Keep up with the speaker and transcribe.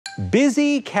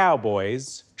Busy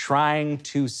Cowboys trying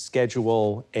to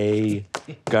schedule a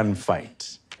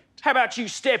gunfight. How about you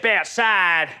step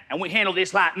outside and we handle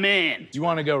this like men? You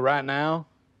want to go right now?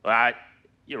 Right.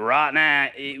 Right now,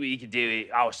 we could do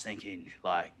it. I was thinking,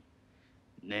 like,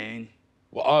 noon.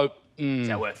 Well, Is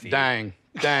that what it feels?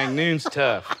 dang, noon's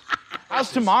tough.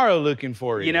 How's tomorrow looking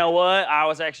for you? You know what? I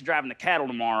was actually driving the cattle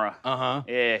tomorrow. Uh-huh.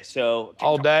 Yeah, so...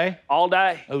 All day? All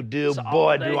day. Oh, dear It's boy,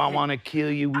 all day. do I want to kill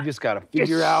you. We just got to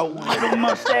figure out one. Little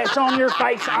mustache on your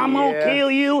face. I'm gonna kill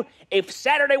you. If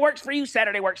Saturday works for you,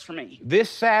 Saturday works for me. This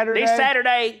Saturday? This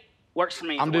Saturday works for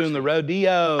me. I'm doing the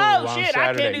rodeo on shit,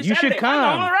 Saturday. I can't do You Saturday. should come.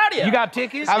 I'm on the rodeo. You got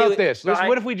tickets? How about this?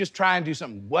 What if we just try and do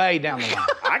something way down the line?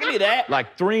 I can do that.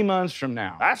 Like 3 months from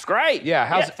now. That's great. Yeah,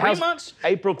 how's 3 months?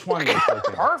 April 20th.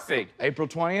 Perfect. April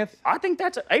 20th? I think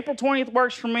that's April 20th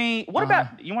works for me. What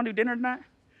about, you want to do dinner tonight?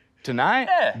 Tonight?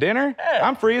 Yeah. Dinner? Yeah.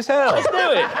 I'm free as hell. Let's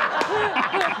do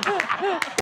it.